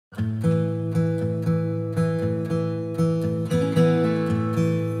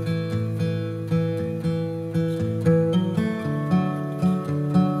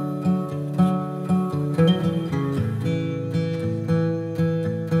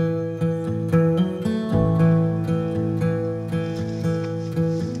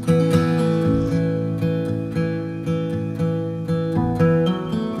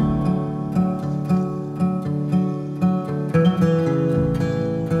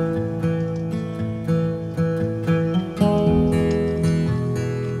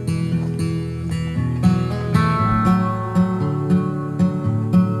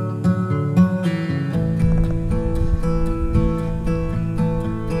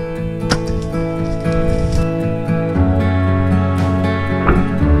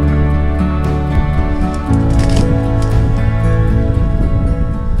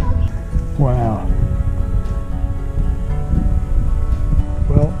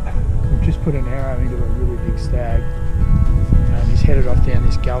just put an arrow into a really big stag. He's headed off down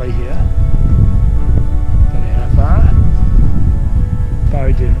this gully here. Don't know how far.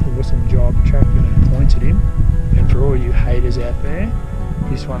 Bo did an awesome job tracking and pointed him. And for all you haters out there,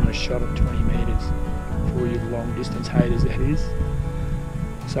 this one was shot at 20 metres. For all you long distance haters, that is.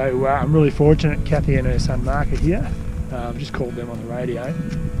 So I'm really fortunate. Kathy and her son Mark are here. Just called them on the radio.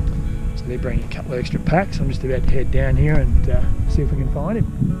 So they're bringing a couple of extra packs. I'm just about to head down here and see if we can find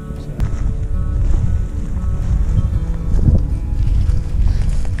him.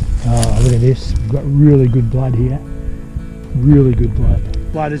 Oh, look at this. We've got really good blood here. Really good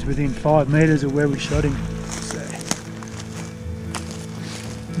blood. Blood is within 5 metres of where we shot him. So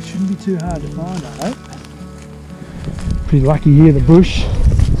it shouldn't be too hard to find, I hope. Pretty lucky here, the bush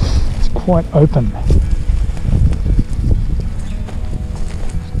is quite open.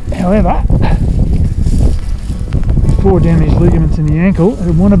 However, 4 damaged ligaments in the ankle, it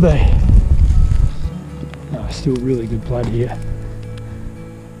would want to be. Oh, still really good blood here.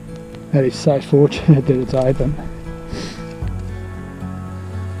 That is so fortunate that it's open.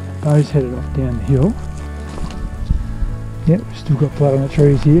 Bo's headed off down the hill. Yep, we've still got blood on the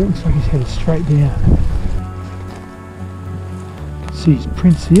trees here. Looks like he's headed straight down. You can see his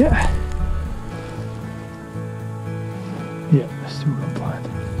prints here. Yep, still got blood.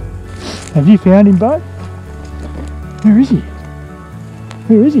 Have you found him, Bo? Where is he?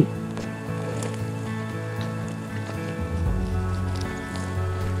 Where is he?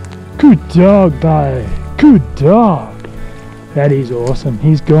 Good dog, Bo. Good dog. That is awesome.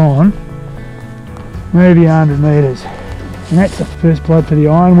 He's gone maybe 100 metres. And that's the first blood for the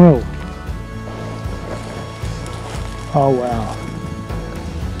iron well. Oh wow.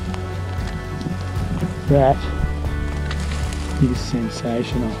 That is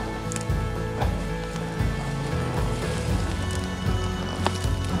sensational.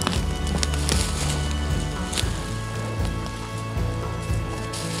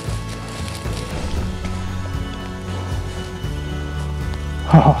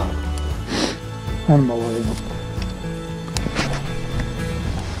 Oh, unbelievable.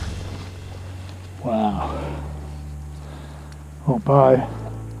 Wow. Oh, Bo.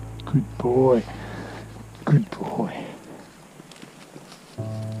 Good boy. Good boy.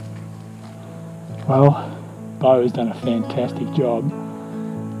 Well, Bo has done a fantastic job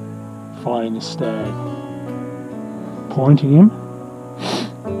finding the stag, pointing him,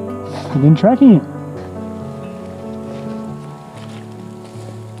 and then tracking him.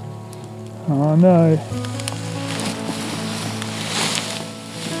 Oh no.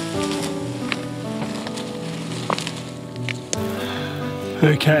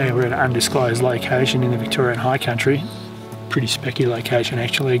 Okay, we're at an undisclosed location in the Victorian High Country. Pretty specky location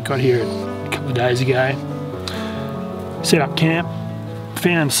actually. Got here a couple of days ago. Set up camp.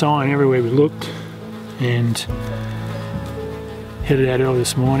 Found sign everywhere we looked and headed out early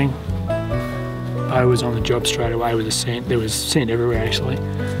this morning. I was on the job straight away with the scent. There was scent everywhere actually.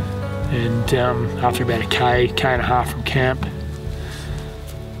 And after about a K and a half from camp,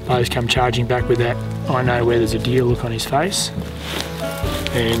 Bo's come charging back with that I know where there's a deer look on his face,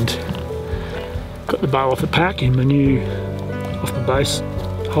 and got the bow off the pack in my new off my bow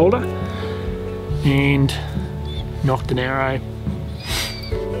holder and knocked an arrow,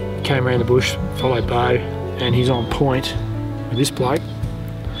 came around the bush, followed Bo, and he's on point with this bloke.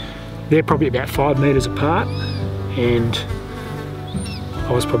 They're probably about 5 metres apart and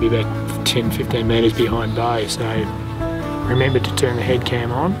I was probably about 10-15 metres behind Bo, so remembered to turn the head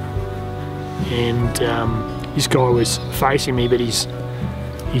cam on, and this guy was facing me, but his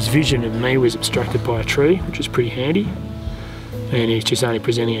vision of me was obstructed by a tree, which was pretty handy, and he's just only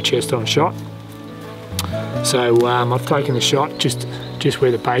presenting a chest on shot. So I've taken the shot just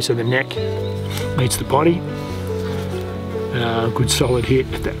where the base of the neck meets the body. Good solid hit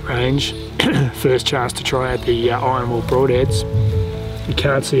at that range. First chance to try out the iron wall broadheads. You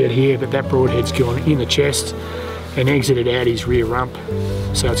can't see it here, but that broadhead's gone in the chest and exited out his rear rump.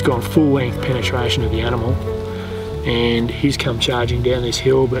 So it's gone full length penetration of the animal. And he's come charging down this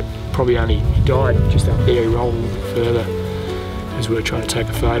hill, but probably only he died just up there. He rolled a little bit further as we were trying to take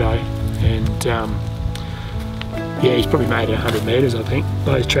a photo. And yeah, he's probably made it 100 metres, I think.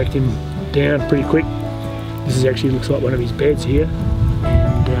 Bo's tracked him down pretty quick. This is actually looks like one of his beds here.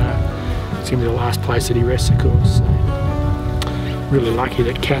 And it's going to be the last place that he rests, of course. So really lucky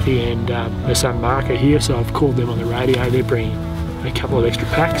that Kathy and her son Mark are here, so I've called them on the radio. They're bringing a couple of extra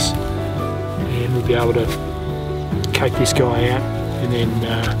packs, and we'll be able to cake this guy out and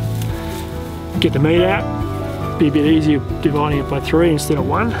then get the meat out. Be a bit easier dividing it by 3 instead of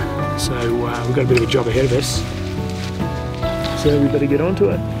 1. So we've got a bit of a job ahead of us. So we better get onto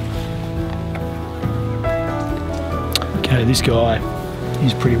it. Okay, this guy,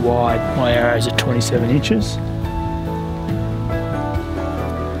 he's pretty wide. My arrow's at 27 inches.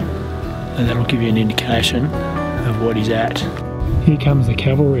 And that'll give you an indication of what he's at. Here comes the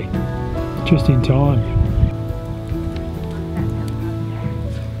cavalry, just in time.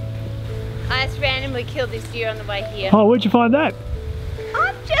 I just randomly killed this deer on the way here. Oh, where'd you find that?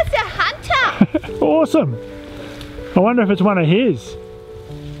 I'm just a hunter. Awesome. I wonder if it's one of his.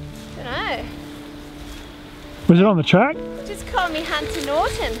 Don't know. Was it on the track? Just call me Hunter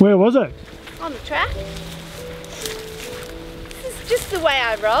Norton. Where was it? On the track. This is just the way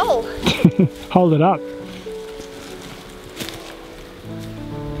I roll. Hold it up.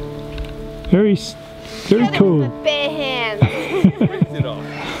 Very Got cool. it with my bare hands. Ripped it off.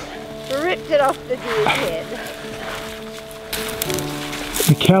 Ripped it off the deer's head.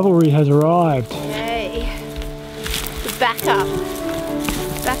 The cavalry has arrived. Yay. The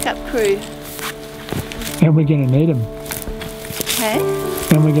backup crew. And we're going to need them. Okay.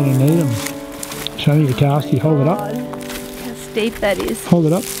 And we're going to need them. Show me the casty. Hold it up. How steep that is. Hold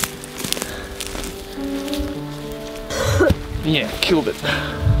it up. Yeah, killed it.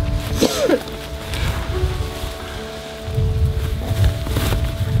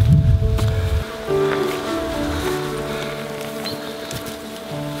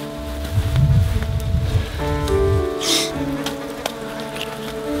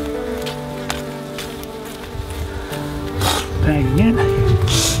 Bag again.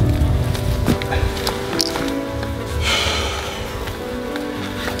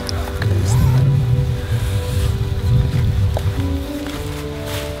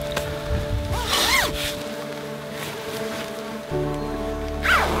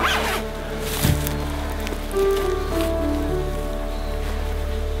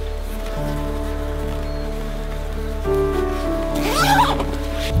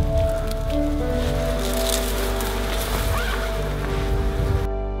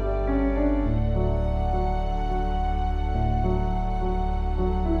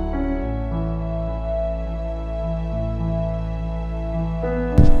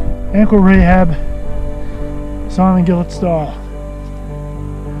 Ankle Rehab, Simon Gillett style.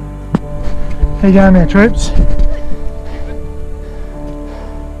 How you going there, troops?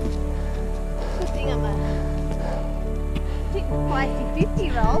 Good thing I'm a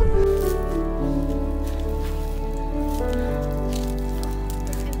 50-50 roll.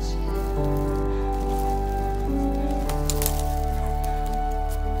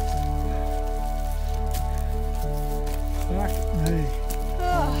 Fuck me.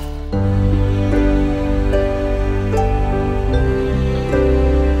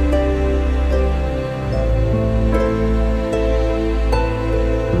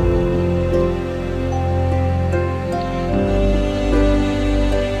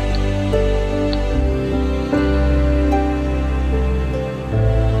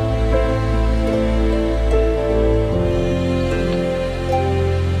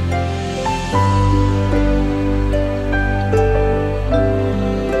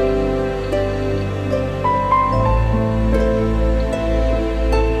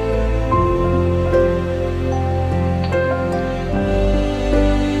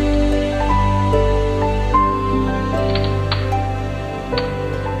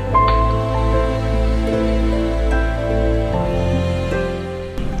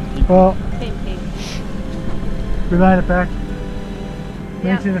 Well, we made it back.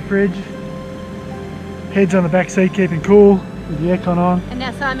 Meat's in the fridge. Head's on the back seat, keeping cool with the aircon on. And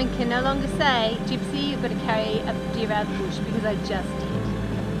now Simon can no longer say, Gypsy, you've got to carry a deer out of the bush, because I just did.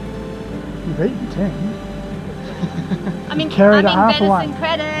 You've eaten 10. I mean, Carried I'm a half in one. venison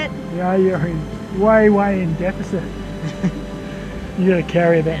credit. Yeah, you're in way in deficit. You got to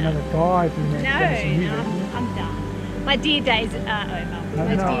carry about another 5 in that venison, No, I'm done. My deer days are over.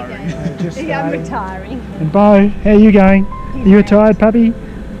 My deer days. Just Yeah, I'm starting. retiring. And Bo, how are you going? Are you a tired puppy?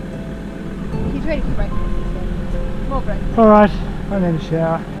 He's ready for breakfast. More breakfast. Alright, I need a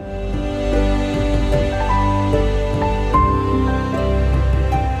shower.